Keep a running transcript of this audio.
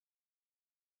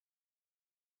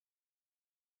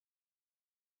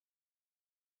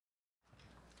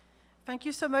Thank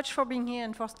you so much for being here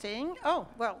and for staying. Oh,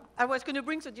 well, I was going to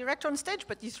bring the director on stage,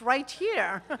 but he's right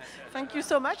here. Thank you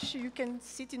so much. You can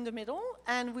sit in the middle.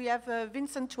 And we have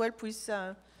Vincent to help with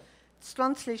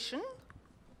translation.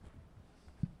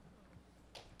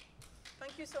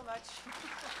 Thank you so much.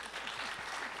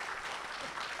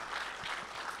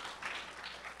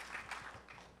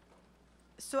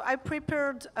 So I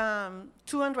prepared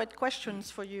 200 questions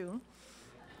for you.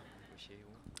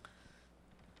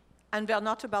 And they're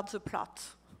not about the plot.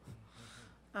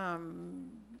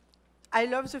 I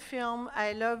love the film.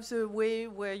 I love the way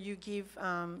where you give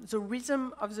the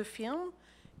rhythm of the film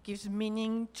gives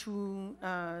meaning to.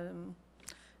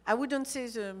 I wouldn't say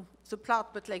the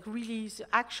plot, but like really the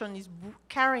action is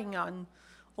carrying on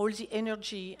all the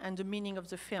energy and the meaning of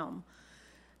the film.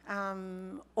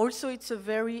 Also, it's a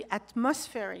very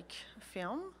atmospheric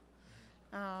film,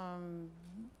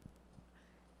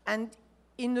 and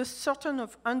in a certain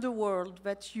of underworld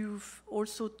that you've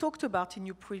also talked about in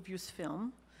your previous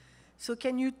film. So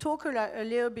can you talk a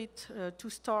little bit to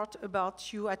start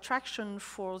about your attraction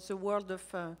for the world of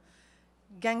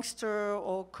gangster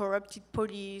or corrupted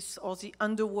police or the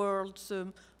underworld,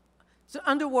 the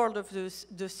underworld of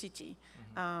the city?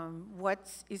 What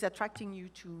is attracting you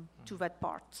to that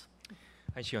part?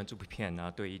 很喜欢这部片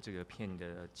呢，对于这个片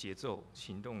的节奏、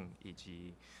行动以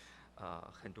及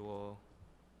很多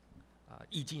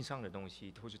意境上的东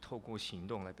西，都是透过行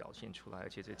动来表现出来，而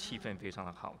且这气氛非常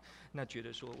的好。那觉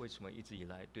得说，为什么一直以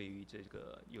来对于这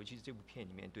个，尤其是这部片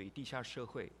里面对于地下社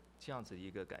会这样子的一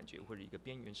个感觉，或者一个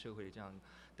边缘社会的这样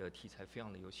的题材，非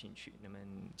常的有兴趣？能不能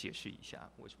解释一下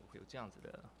为什么会有这样子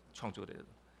的创作的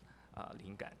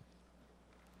灵感？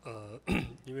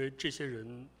因为这些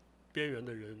人，边缘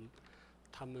的人，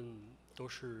他们都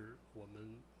是我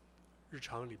们日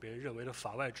常里边认为的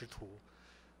法外之徒，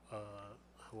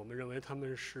我们认为他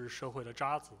们是社会的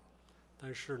渣子，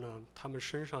但是呢，他们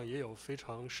身上也有非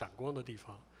常闪光的地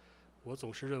方。我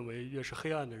总是认为，越是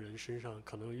黑暗的人身上，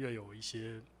可能越有一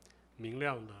些明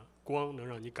亮的光能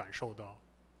让你感受到。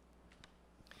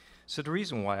So the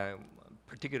reason why I'm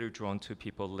particularly drawn to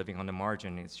people living on the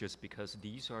margin is just because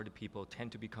these are the people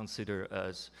tend to be considered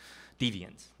as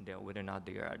deviants, whether or not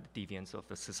they are deviants of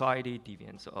the society,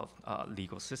 deviants of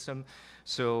legal system.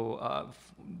 So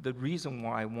the reason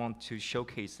why I want to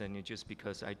showcase them is just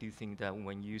because I do think that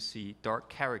when you see dark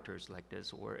characters like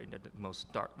this, or in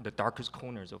the darkest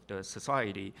corners of the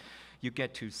society, you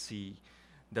get to see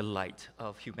the light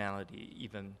of humanity,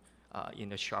 even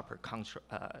in a sharper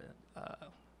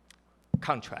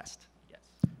contrast.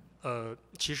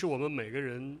 其实我们每个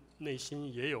人内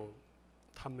心也有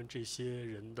他们这些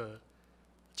人的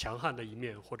强悍的一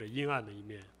面或者阴暗的一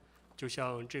面。就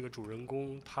像这个主人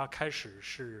公，他开始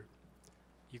是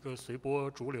一个随波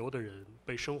逐流的人，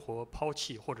被生活抛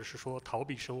弃，或者是说逃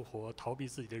避生活，逃避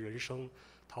自己的人生，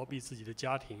逃避自己的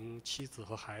家庭、妻子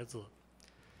和孩子。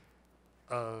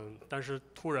但是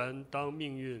突然，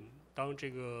当这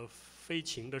个非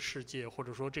情的世界，或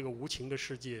者说这个无情的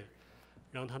世界，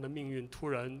让他的命运突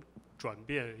然转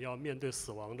变，要面对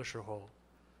死亡的时候，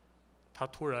他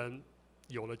突然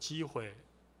有了机会，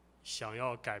想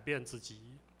要改变自己，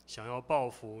想要报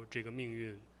复这个命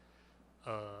运，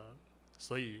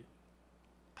所以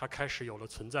他开始有了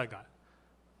存在感。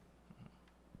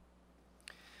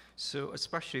So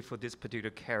especially for this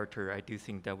particular character, I do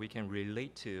think that we can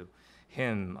relate to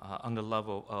him on the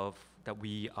level of that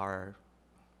we are,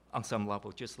 on some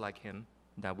level, just like him,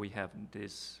 that we have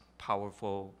this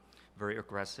powerful, very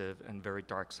aggressive, and very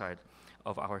dark side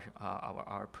of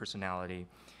our personality.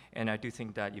 And I do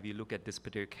think that if you look at this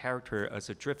particular character as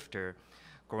a drifter,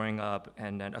 growing up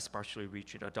and then especially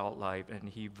reaching adult life, and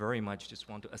he very much just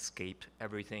want to escape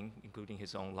everything, including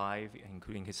his own life,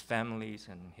 including his families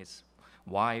and his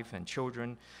wife and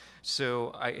children.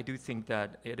 So I do think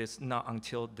that it is not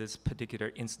until this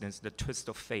particular instance, the twist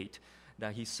of fate,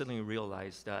 that he suddenly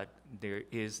realized that there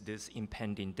is this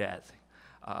impending death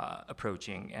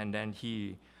approaching, and then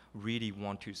he really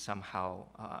want to somehow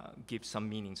give some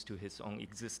meanings to his own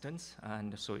existence,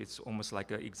 and so it's almost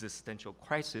like an existential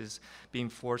crisis being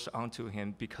forced onto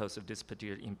him because of this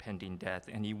particular impending death,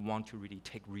 and he want to really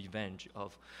take revenge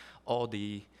of all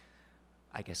the,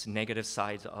 I guess, negative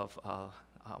sides of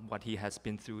what he has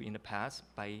been through in the past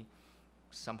by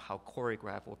somehow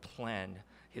choreograph or plan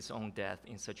his own death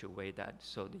in such a way that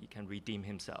so that he can redeem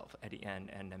himself at the end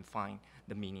and then find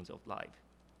the meanings of life.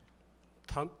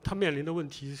 他面临的问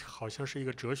题好像是一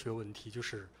个哲学问题，就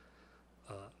是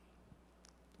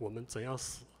我们怎样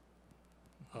死？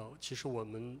其实我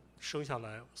们生下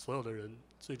来所有的人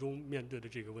最终面对的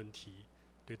这个问题，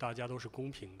对大家都是公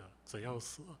平的。怎样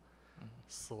死？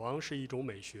死亡是一种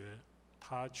美学，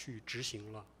他去执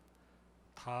行了，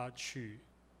他去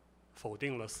否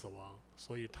定了死亡，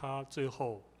所以他最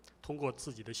后通过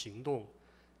自己的行动，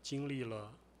经历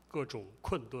了各种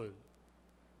困顿，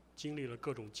经历了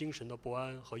各种精神的不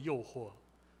安和诱惑，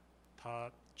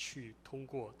他去通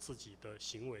过自己的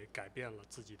行为改变了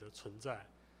自己的存在，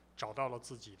找到了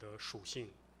自己的属性，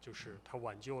就是他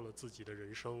挽救了自己的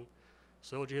人生。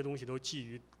所有这些东西都寄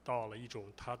予到了一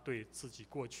种他对自己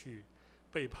过去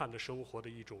背叛的生活的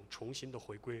一种重新的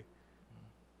回归。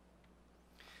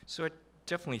So I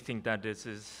definitely think that this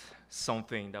is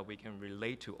something that we can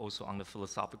relate to also on the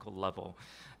philosophical level.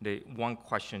 The one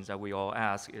question that we all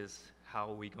ask is, how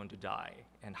are we going to die?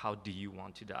 And how do you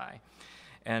want to die?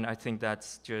 And I think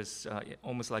that's just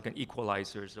almost like an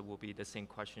equalizer. That will be the same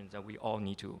questions that we all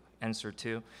need to answer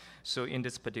to. So in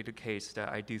this particular case, that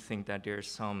I do think that there's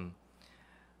some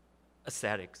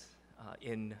aesthetics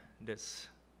in this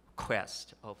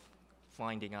quest of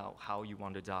finding out how you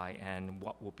want to die and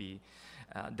what will be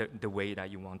the way that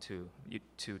you want to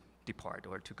depart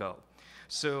or to go.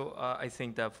 So I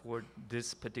think that for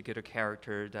this particular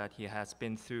character, that he has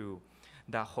been through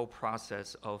that whole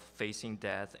process of facing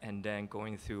death and then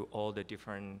going through all the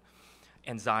different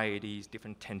anxieties,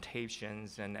 different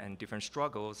temptations, and different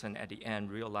struggles, and at the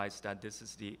end realize that this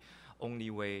is the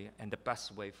only way and the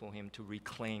best way for him to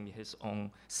reclaim his own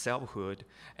selfhood,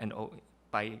 and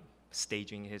by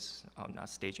staging his, not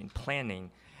staging,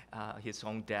 planning his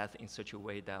own death in such a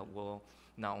way that will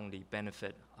not only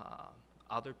benefit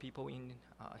other people in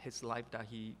his life that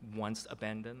he once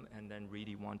abandoned, and then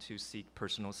really want to seek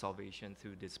personal salvation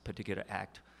through this particular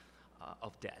act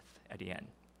of death at the end.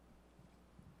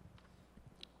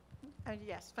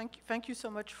 Yes, thank you so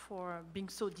much for being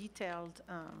so detailed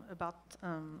about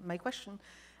my question.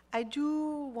 I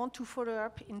do want to follow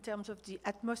up in terms of the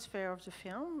atmosphere of the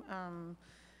film.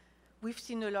 We've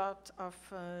seen a lot of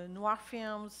noir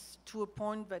films to a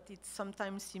point that it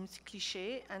sometimes seems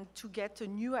cliché, and to get a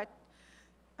new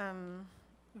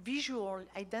visual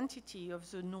identity of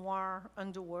the noir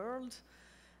underworld,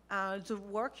 the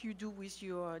work you do with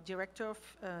your director of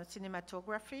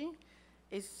cinematography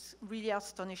is really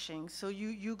astonishing. So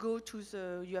you go to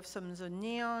you have some of the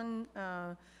neon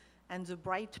and the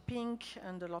bright pink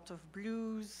and a lot of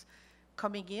blues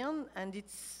coming in, and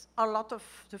it's a lot of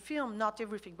the film, not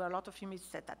everything, but a lot of film is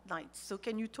set at night. So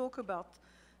can you talk about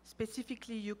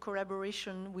specifically your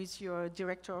collaboration with your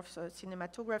director of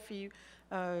cinematography,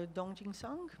 Dong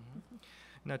Jingsong?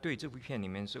 那对这部片里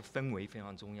面是氛围非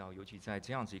常重要，尤其在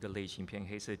这样子一个类型片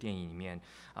黑色电影里面，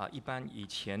一般以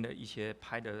前的一些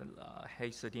拍的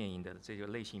黑色电影的这个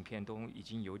类型片都已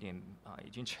经有点已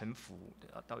经沉浮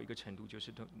到一个程度，就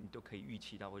是你都可以预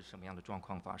期到会是什么样的状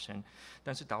况发生。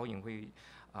但是导演会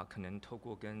可能透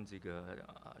过跟这个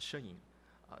摄影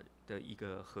的一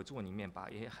个合作里面，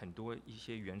把很多一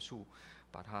些元素，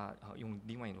把它用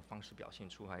另外一种方式表现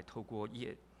出来，透过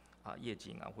夜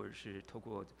景或者是透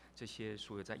过这些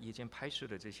所有在夜间拍摄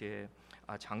的这些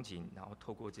场景，然后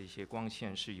透过这些光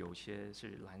线是有些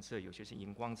是蓝色，有些是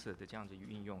荧光色的这样子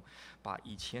运用，把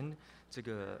以前这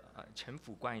个陈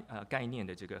腐概念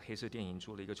的这个黑色电影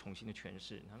做了一个重新的诠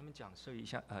释。能不能解释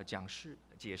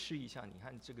一下，你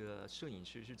看这个摄影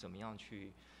师是怎么样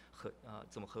去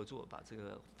怎么合作，把这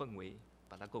个氛围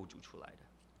把它构筑出来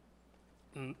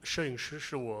的？摄影师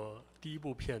是我第一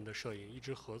部片的摄影，一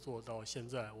直合作到现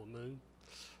在。我们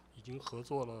已经合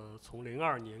作了，从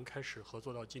02年开始合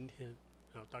作到今天，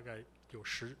大概有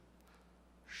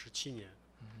17年。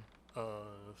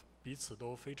彼此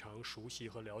都非常熟悉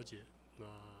和了解。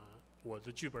我的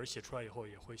剧本写出来以后，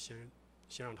也会先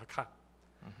让他看。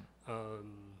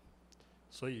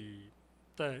所以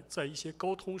在一些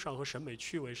沟通上和审美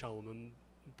趣味上，我们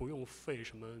不用费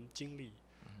什么精力。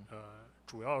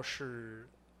主要是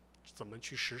怎么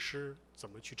去实施，怎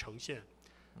么去呈现。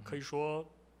可以说，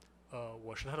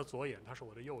我是他的左眼，他是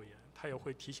我的右眼，他也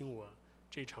会提醒我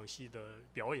这场戏的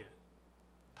表演，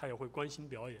他也会关心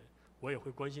表演，我也会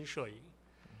关心摄影。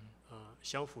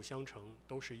相辅相成，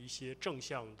都是一些正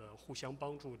向的、互相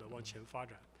帮助的往前发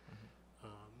展。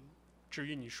至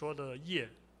于你说的夜，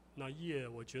那夜，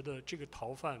我觉得这个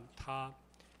逃犯他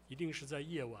一定是在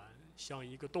夜晚，像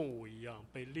一个动物一样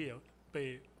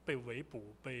被围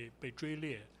捕、被追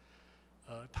猎，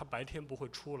他白天不会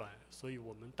出来，所以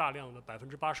我们大量的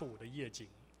85%的夜景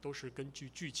都是根据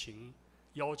剧情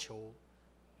要求，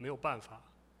没有办法，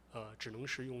只能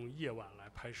是用夜晚来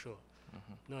拍摄。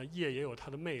那夜也有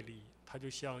它的魅力，它就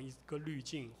像一个滤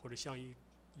镜或者像一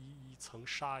层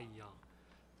纱一样，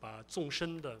把纵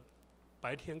深的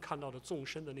白天看到的纵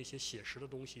深的那些写实的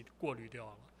东西过滤掉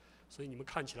了，所以你们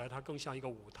看起来它更像一个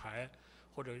舞台，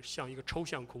或者像一个抽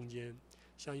象空间。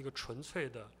像一个纯粹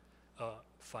的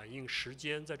反映时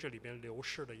间在这里边流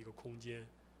逝的一个空间，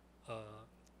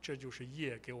这就是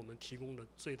夜给我们提供的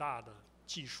最大的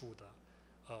技术的、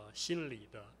心理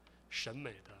的、审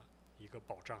美的一个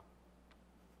保障。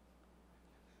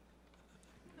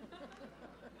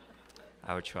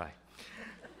I will try.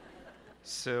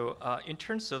 So in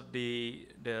terms of the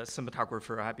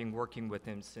cinematographer, I've been working with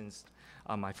him since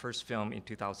my first film in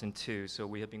 2002. So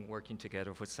we have been working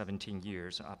together for 17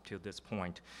 years up to this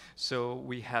point. So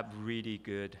we have really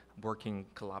good working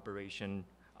collaboration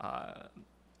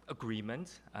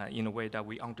agreement in a way that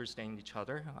we understand each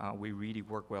other. We really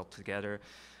work well together.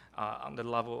 On the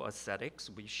level of aesthetics,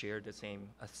 we share the same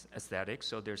aesthetics,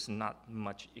 so there's not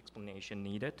much explanation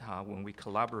needed when we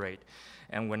collaborate.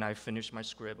 And when I finish my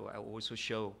script, I also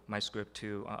show my script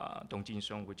to Dong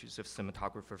Jinsong, which is a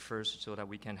cinematographer first, so that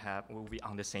we'll be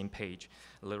on the same page,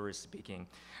 literally speaking.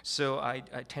 So I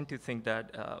tend to think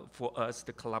that for us,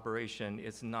 the collaboration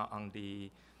is not on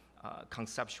the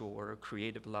conceptual or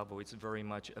creative level. It's very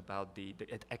much about the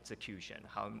execution.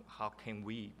 How can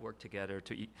we work together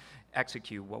to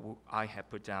execute what I have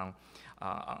put down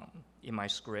in my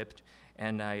script?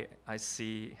 And I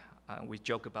see, we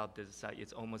joke about this,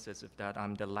 it's almost as if that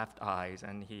I'm the left eyes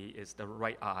and he is the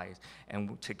right eyes.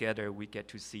 And together we get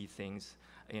to see things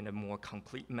in a more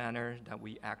complete manner, that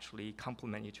we actually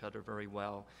complement each other very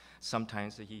well.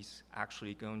 Sometimes he's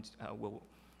actually will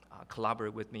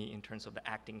collaborate with me in terms of the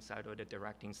acting side or the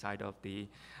directing side of the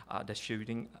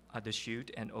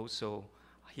shoot, and also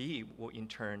he will in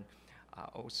turn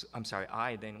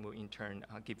I then will in turn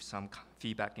give some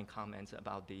feedback and comments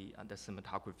about the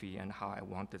cinematography and how I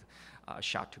want the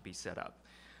shot to be set up.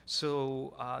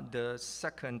 So the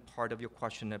second part of your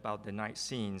question about the night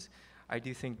scenes, I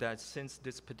do think that since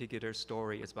this particular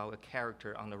story is about a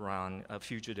character on the run, a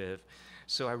fugitive,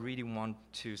 so I really want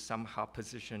to somehow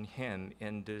position him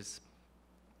in this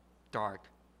dark,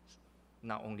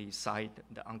 not only side,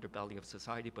 the underbelly of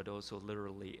society, but also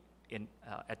literally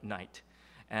at night.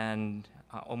 And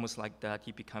almost like that,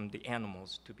 he becomes the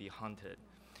animals to be hunted.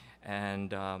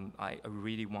 And I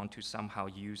really want to somehow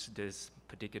use this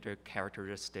particular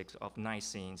characteristics of night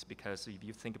scenes, because if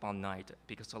you think about night,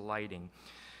 because of lighting,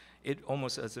 it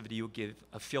almost as if you give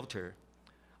a filter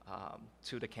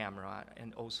to the camera,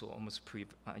 and also almost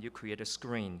you create a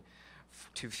screen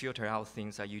to filter out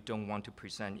things that you don't want to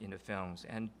present in the films.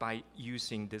 And by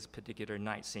using this particular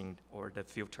night scene or the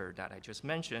filter that I just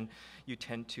mentioned, you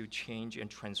tend to change and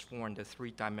transform the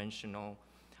three-dimensional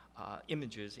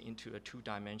images into a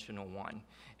two-dimensional one,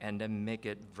 and then make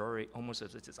it very, almost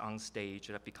as if it's on stage,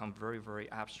 that become very, very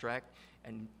abstract.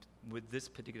 And with this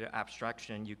particular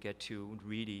abstraction, you get to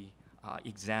really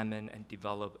examine and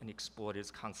develop and explore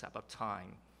this concept of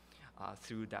time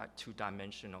through that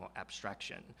two-dimensional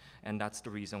abstraction. And that's the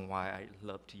reason why I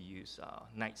love to use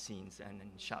night scenes and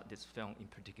shot this film in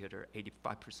particular,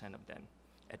 85% of them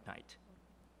at night.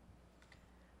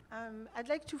 I'd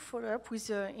like to follow up with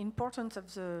the importance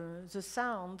of the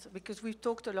sound, because we've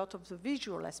talked a lot of the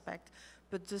visual aspect,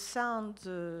 but the sound,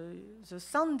 the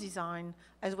sound design,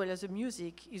 as well as the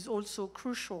music, is also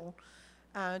crucial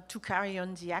to carry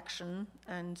on the action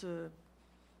and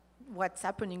what's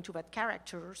happening to that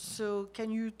character. So can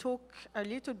you talk a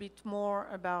little bit more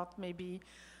about maybe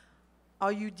how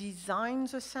you design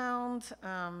the sound?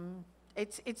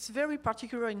 It's very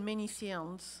particular in many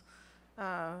films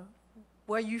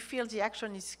where you feel the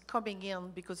action is coming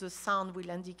in because the sound will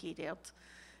indicate it.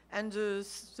 And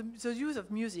the use of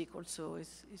music also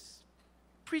is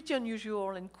pretty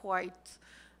unusual and quite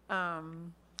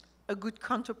a good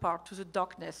counterpart to the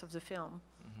darkness of the film.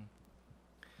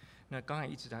 那刚才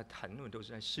一直在谈论都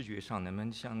是在视觉上，能不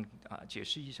能解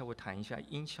释一下或谈一下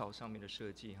音效上面的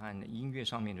设计和音乐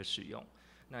上面的使用？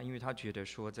那因为他觉得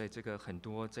说，在这个很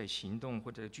多在行动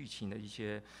或者剧情的一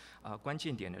些关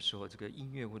键点的时候，这个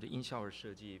音乐或者音效的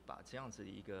设计，把这样子的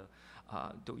一个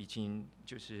都已经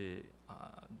就是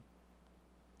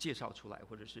介绍出来，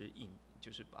或者是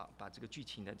就是把这个剧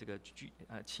情的这个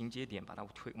情节点把它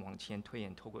往前推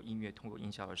演，透过音乐、通过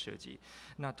音效的设计。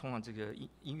那通常这个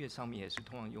音乐上面也是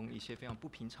通常用一些非常不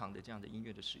平常的这样的音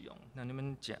乐的使用。那能不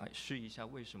能解释一下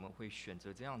为什么会选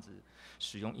择这样子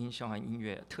使用音效和音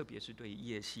乐，特别是对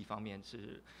夜戏方面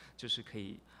就是可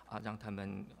以让他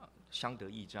们相得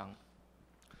益彰？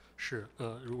是，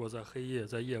如果在黑夜、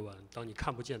在夜晚，当你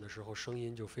看不见的时候，声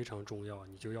音就非常重要，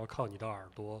你就要靠你的耳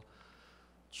朵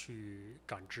去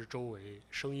感知周围，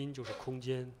声音就是空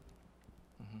间。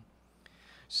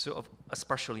So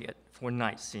especially for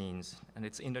night scenes, and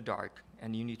it's in the dark,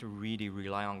 and you need to really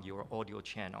rely on your audio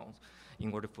channels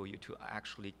in order for you to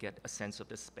actually get a sense of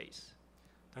the space.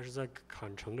 但是在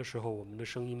砍城的时候，我们的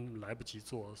声音来不及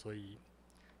做，所以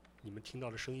你们听到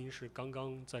的声音是刚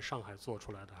刚在上海做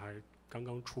出来的，还刚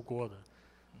刚出锅的。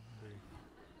对。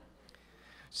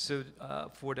So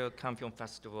for the Cannes Film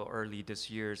Festival early this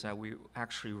year, we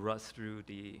actually rushed through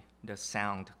the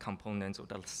sound components or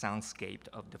the soundscape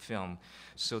of the film.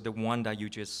 So the one that you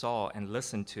just saw and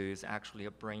listened to is actually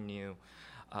a brand new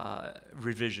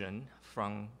revision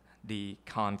from the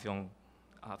Cannes Film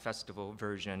Festival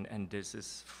version, and this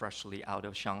is freshly out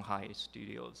of Shanghai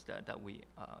studios that we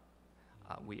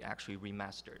actually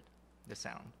remastered the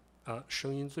sound.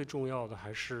 声音最重要的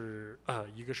还是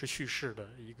一个是叙事的，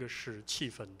一个是气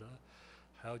氛的，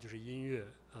还有就是音乐。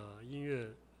音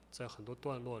乐在很多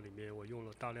段落里面，我用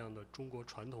了大量的中国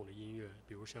传统的音乐，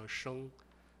比如像笙、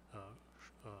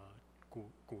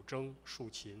古筝、竖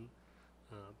琴，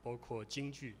包括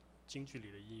京剧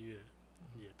里的音乐，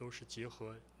也都是结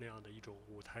合那样的一种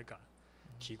舞台感，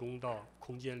提供到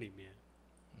空间里面。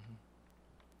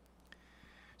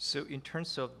So in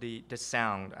terms of the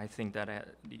sound, I think that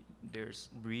there's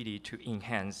really to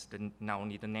enhance not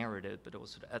only the narrative but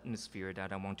also the atmosphere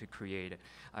that I want to create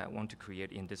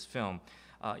in this film.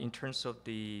 In terms of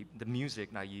the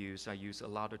music I use a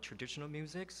lot of traditional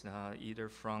musics, either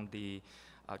from the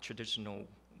traditional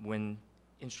wind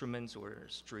instruments or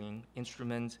string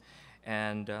instruments,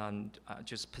 and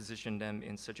just position them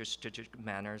in such a strategic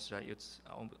manner so that it's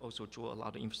also draw a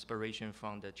lot of inspiration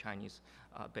from the Chinese,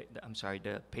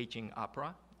 the Beijing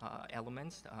opera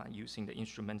elements, using the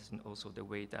instruments and also the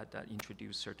way that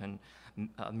introduce certain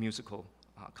musical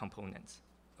components.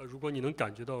 如果你能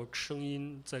感觉到声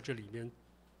音在这里面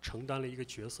承担了一个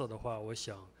角色的话，我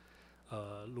想，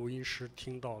录音师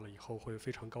听到了以后会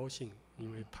非常高兴，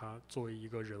因为他作为一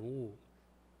个人物。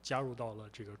加入到了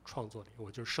这个创作里，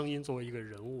我就声音作为一个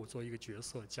人物，作为一个角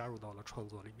色加入到了创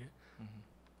作里面。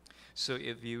So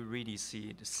if you really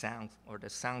see the sound or the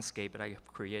soundscape that I have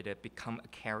created become a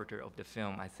character of the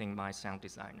film, I think my sound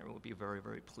designer will be very,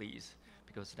 very pleased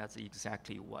because that's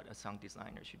exactly what a sound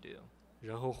designer should do.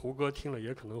 然后胡歌听了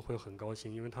也可能会很高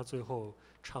兴，因为他最后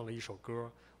唱了一首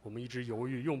歌，我们一直犹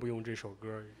豫用不用这首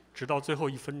歌，直到最后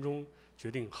1分钟决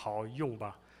定好用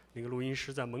吧。那个录音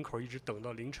师在门口一直等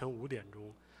到凌晨5点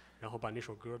钟。然后把那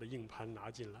首歌的硬盘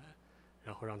拿进来，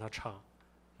然后让他唱，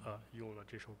用了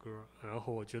这首歌。然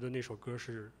后我觉得那首歌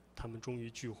是他们终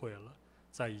于聚会了，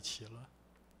在一起了。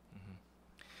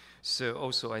So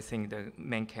also I think the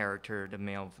main character, the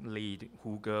male lead,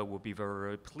 Hu Ge, will be very,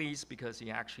 very pleased because he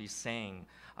actually sang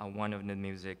one of the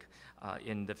music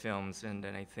in the films. And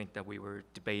then I think that we were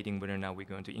debating whether or not we're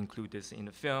going to include this in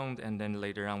the film. And then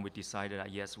later on we decided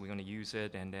that yes, we're going to use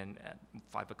it. And then at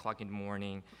 5 o'clock in the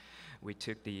morning, we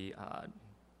took the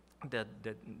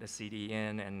CD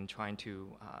in and trying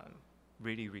to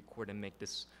really record and make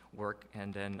this work,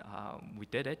 and then we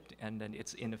did it, and then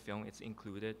it's in the film, it's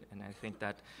included, and I think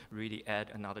that really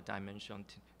add another dimension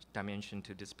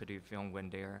to this particular film when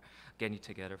they're getting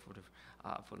together for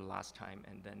the last time,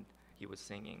 and then he was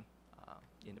singing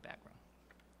in the background.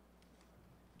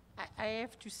 I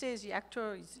have to say the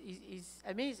actor is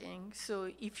amazing,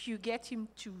 so if you get him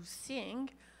to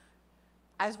sing,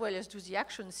 as well as do the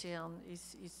action scene,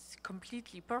 is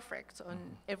completely perfect on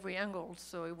every angle.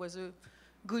 So it was a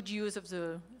good use of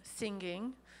the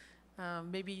singing.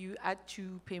 Maybe you had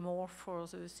to pay more for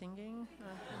the singing.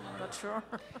 I'm not sure.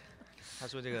 他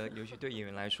说这个尤其对演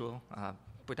员来说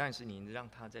不但是你让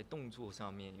他在动作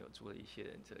上面有做了一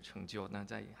些这个成就，那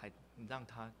还让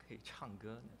他可以唱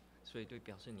歌呢，所以对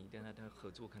表示你跟他的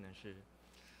合作可能是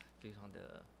非常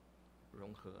的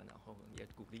融合，然后也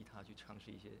鼓励他去尝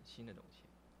试一些新的东西。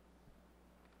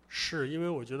是因为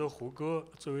我觉得胡歌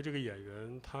作为这个演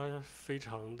员，他非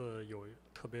常的有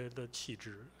特别的气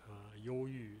质，忧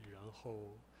郁，然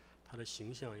后他的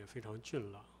形象也非常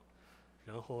俊朗，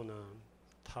然后呢，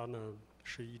他呢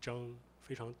是一张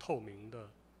非常透明的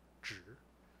纸，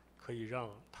可以让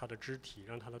他的肢体、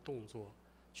让他的动作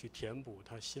去填补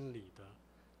他心里的、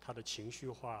他的情绪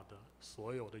化的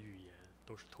所有的语言，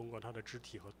都是通过他的肢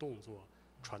体和动作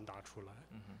传达出来。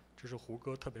这是胡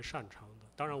歌特别擅长的。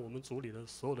当然，我们组里的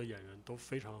所有的演员都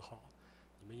非常好，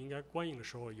你们应该观影的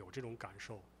时候有这种感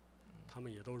受，他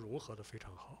们也都融合得非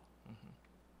常好。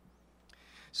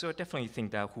So I definitely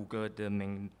think that Hu Ge, the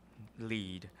main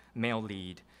lead, male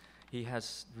lead, he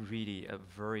has really a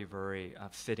very, very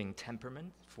fitting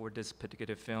temperament for this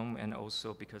particular film, and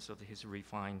also because of his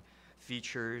refined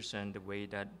features and the way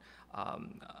that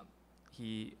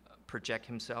he projects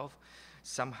himself,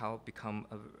 somehow become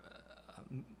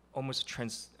almost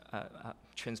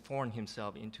transform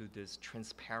himself into this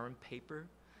transparent paper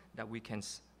that we can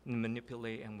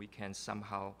manipulate and we can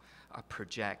somehow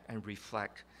project and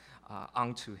reflect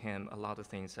onto him a lot of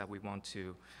things that we want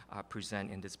to present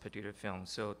in this particular film.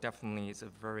 So definitely it's a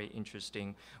very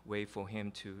interesting way for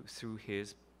him to, through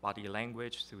his body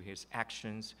language, through his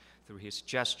actions, through his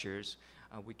gestures,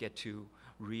 we get to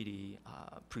really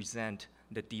present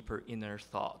the deeper inner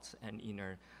thoughts and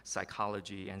inner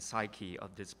psychology and psyche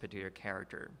of this particular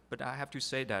character. But I have to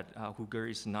say that Hu Ge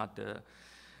is not the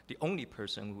only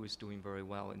person who is doing very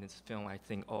well in this film. I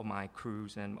think all my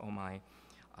crews and all my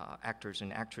actors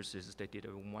and actresses, they did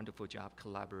a wonderful job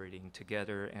collaborating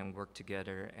together and work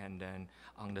together, and then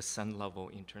on the sun level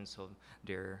in terms of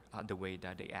their the way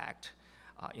that they act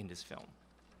in this film.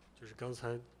 就是刚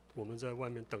才我们在外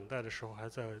面等待的时候，还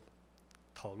在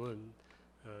讨论，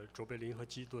卓别林和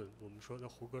基顿。我们说，那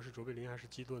胡歌是卓别林还是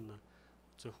基顿呢？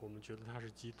最后我们觉得他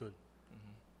是基顿。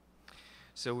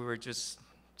So we were just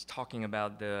talking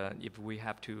about if we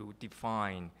have to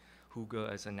define Hu Ge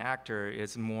as an actor,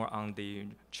 is more on the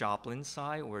Joplin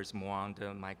side or is more on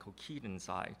the Michael Keaton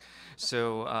side.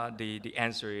 So the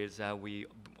answer is that we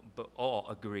all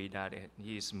agree that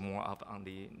he is more of on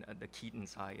the Keaton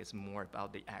side. It's more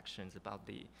about the actions, about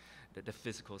the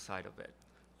physical side of it.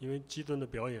 因为基顿的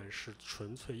表演是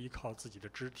纯粹依靠自己的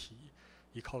肢体，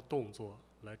依靠动作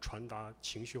来传达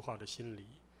情绪化的心理，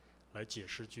来解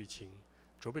释剧情。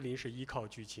卓别林是依靠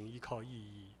剧情，依靠意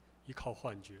义，依靠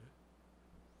幻觉。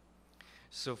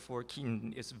So for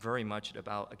Keaton, it's very much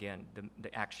about, again, the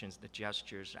actions, the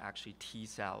gestures actually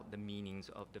tease out the meanings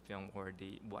of the film or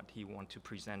what he wants to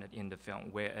present it in the film.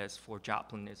 Whereas for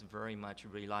Joplin, it's very much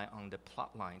rely on the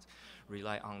plot lines,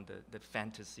 rely on the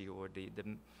fantasy or the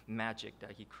magic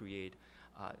that he create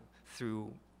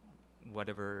through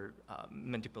whatever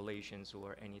manipulations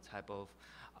or any type of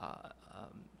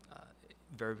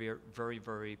very, very,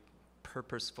 very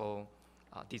purposeful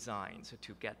designs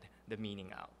to get the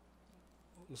meaning out.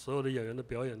 所有的演员的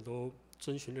表演都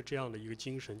遵循着这样的一个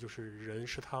精神，就是人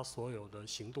是他所有的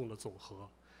行动的总和，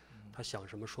他想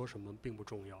什么说什么并不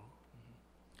重要。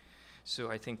So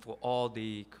I think for all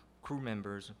the crew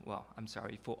members, well, I'm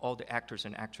sorry, for all the actors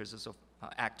and actresses of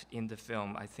act in the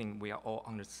film, I think we are all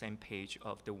on the same page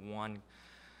of the one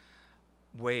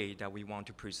way that we want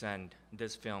to present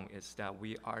this film is that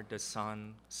we are the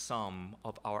sum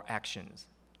of our actions.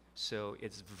 So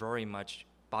it's very much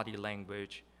body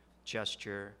language,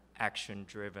 gesture, action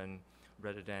driven,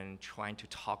 rather than trying to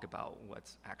talk about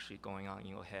what's actually going on in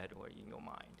your head or in your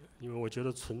mind. 因为我觉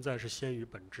得存在是先于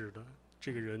本质的。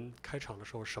这个人开场的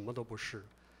时候什么都不是，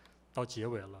到结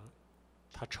尾了，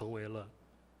他成为了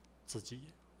自己，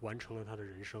完成了他的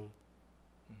人生。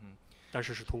但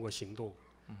是是通过行动。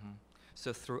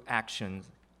So through actions,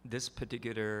 this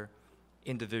particular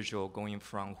individual going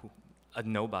from a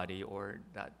nobody or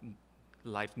that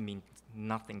life means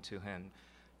nothing to him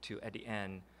to at the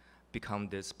end become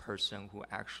this person who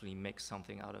actually makes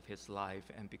something out of his life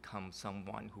and become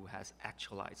someone who has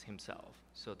actualized himself.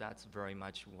 So that's very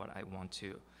much what I want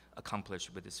to accomplish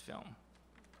with this film.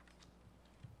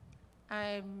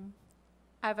 I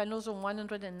have another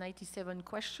 197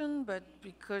 question, but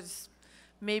because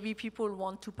maybe people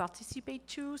want to participate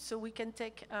too, so we can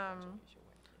take a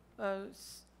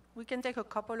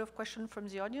couple of questions from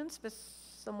the audience. There's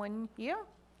someone here?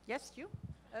 Yes, you?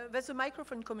 There's a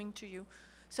microphone coming to you.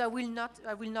 So I will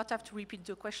not have to repeat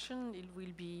the question. It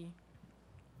will be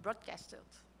broadcasted.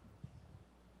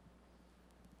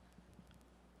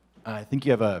 I think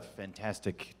you have a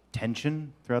fantastic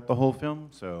tension throughout the whole film.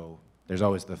 So there's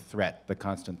always the threat, the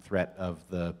constant threat of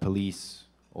the police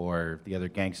or the other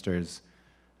gangsters.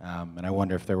 And I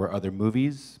wonder if there were other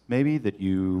movies, maybe, that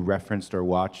you referenced or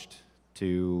watched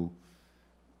to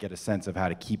get a sense of how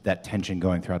to keep that tension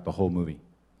going throughout the whole movie.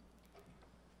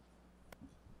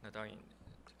 那导演，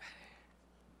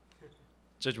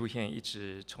这部片一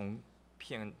直从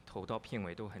片头到片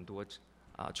尾都很多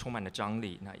充满了张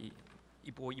力。那一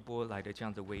波一波来的这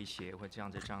样的威胁或这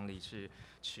样的张力是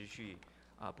持续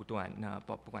不断。那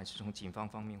不管是从警方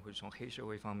方面或者从黑社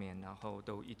会方面，然后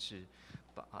都一直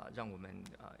让我们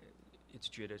一直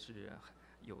觉得是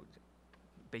有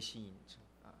被吸引，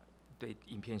对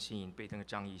影片吸引，被那个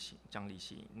张力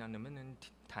吸引。那能不能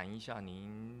谈一下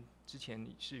您之前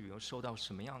是有受到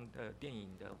什么样的电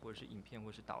影的，或者是影片，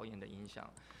或者是导演的影响？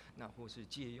那或是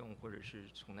借用，或者是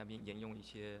从那边沿用一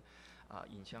些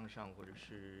影像上或者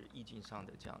是意境上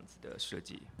的这样子的设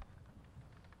计？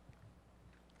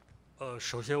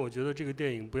首先我觉得这个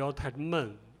电影不要太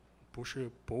闷，不是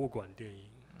博物馆电影，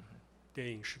电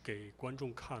影是给观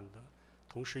众看的，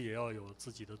同时也要有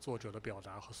自己的作者的表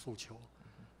达和诉求。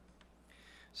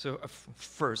So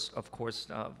first, of course,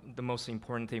 the most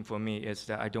important thing for me is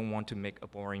that I don't want to make a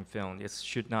boring film. It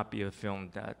should not be a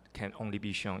film that can only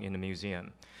be shown in a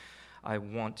museum. I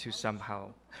want to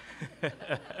somehow,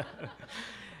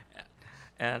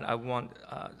 and I want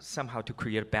somehow to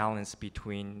create a balance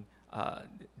between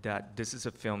that this is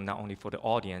a film not only for the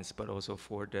audience, but also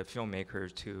for the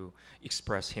filmmaker to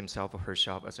express himself or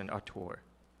herself as an auteur.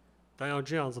 但要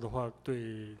这样子的话，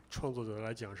对创作者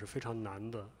来讲是非常难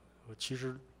的，其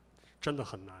实真的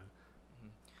很难。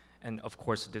And of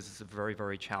course, this is very,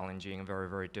 very challenging and very,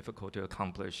 very difficult to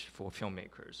accomplish for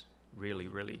filmmakers. Really,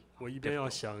 really. 我一边要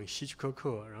想希区柯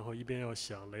克，然后一边要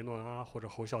想雷诺阿或者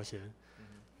侯孝贤。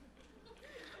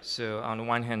So on the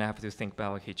one hand, I have to think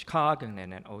about Hitchcock, and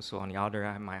then also on the other,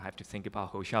 I might have to think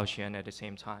about Hou Xiaoxian at the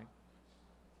same time.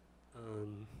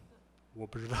 我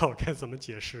不知道该怎么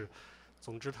解释。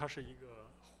总之，它是一个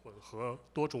混合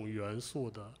多种元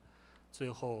素的，最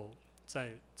后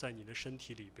在你的身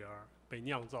体里边被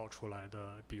酿造出来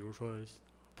的，比如说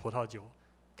葡萄酒，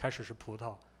开始是葡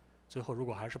萄，最后如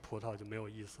果还是葡萄就没有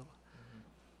意思了。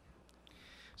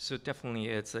So definitely,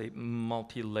 it's a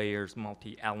multi-layers,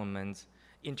 multi-elements,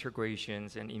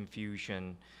 integrations, and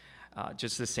infusion.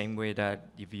 Just the same way that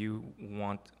if you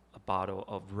want a bottle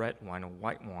of red wine or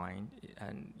white wine,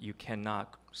 and you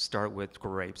cannot start with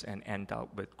grapes and end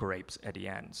up with grapes at the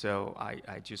end. So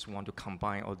I just want to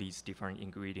combine all these different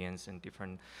ingredients and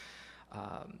different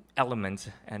elements,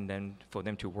 and then for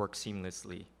them to work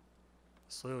seamlessly.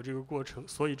 所以这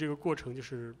个过程就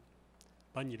是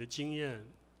把你的经验、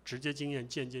直接经验、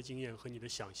间接经验和你的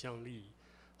想象力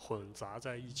混杂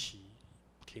在一起。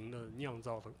不停的酿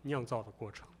造的过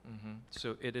程。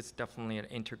So it is definitely an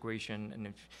integration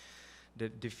and the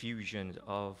diffusion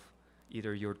of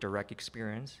either your direct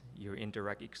experience, your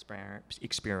indirect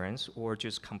experience, or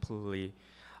just completely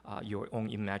your own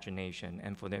imagination,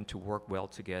 and for them to work well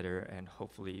together and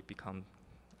hopefully become,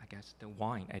 I guess, the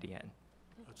wine at the end.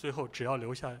 最后只要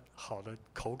留下好的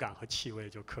口感和气味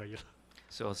就可以了。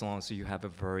So as long as you have a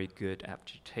very good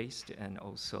aftertaste and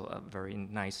also a very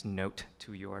nice note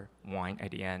to your wine at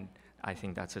the end, I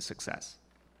think that's a success.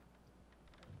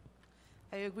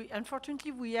 I agree.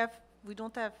 Unfortunately, we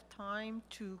don't have time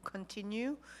to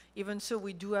continue. Even so,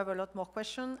 we do have a lot more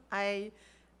questions. I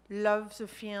love the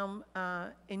film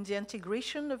in the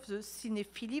integration of the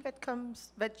cinephilia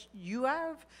that you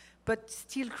have, but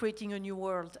still creating a new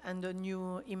world and a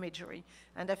new imagery.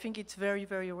 And I think it's very,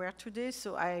 very rare today.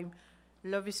 So I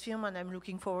love this film, and I'm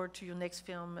looking forward to your next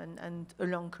film and a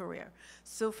long career.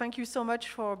 So thank you so much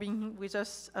for being with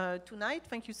us tonight.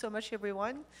 Thank you so much,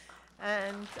 everyone.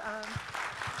 And